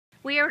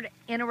We are at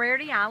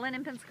Innerarity Island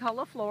in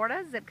Pensacola,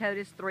 Florida. Zip code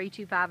is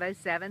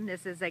 32507.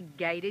 This is a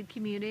gated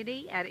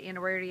community at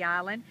Innerarity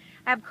Island.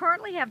 I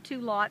currently have 2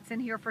 lots in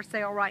here for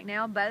sale right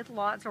now. Both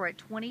lots are at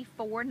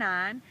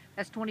 $24,900.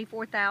 That's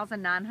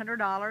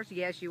 $24,900.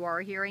 Yes, you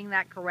are hearing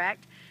that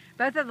correct.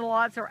 Both of the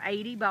lots are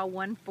 80 by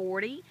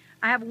 140.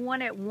 I have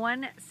one at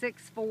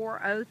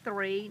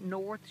 16403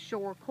 North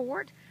Shore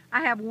Court.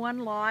 I have one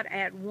lot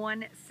at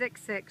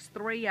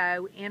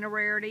 16630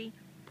 Innerarity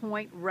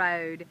Point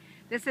Road.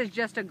 This is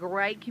just a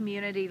great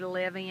community to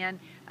live in.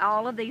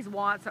 All of these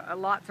lots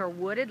are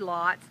wooded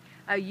lots.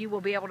 You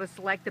will be able to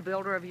select the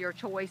builder of your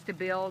choice to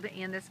build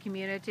in this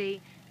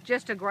community.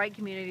 Just a great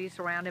community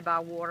surrounded by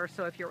water.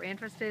 So if you're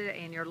interested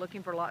and you're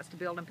looking for lots to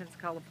build in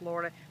Pensacola,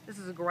 Florida, this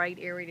is a great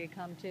area to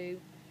come to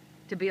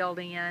build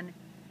in.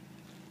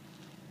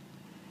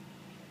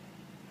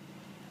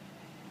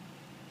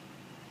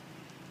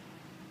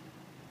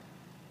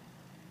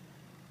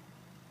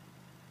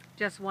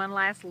 Just one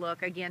last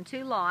look. Again,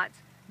 2 lots,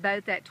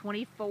 both at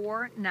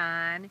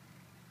 $24,900.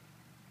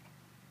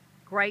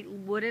 Great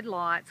wooded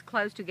lots,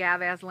 close to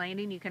Galves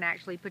Landing. You can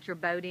actually put your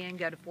boat in,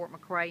 go to Fort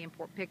McRae and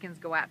Fort Pickens,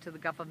 go out to the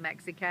Gulf of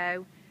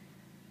Mexico.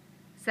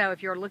 So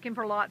if you're looking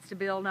for lots to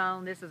build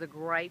on, this is a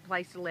great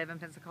place to live in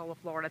Pensacola,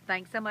 Florida.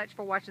 Thanks so much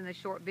for watching this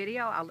short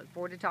video. I look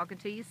forward to talking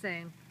to you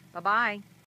soon. Bye-bye.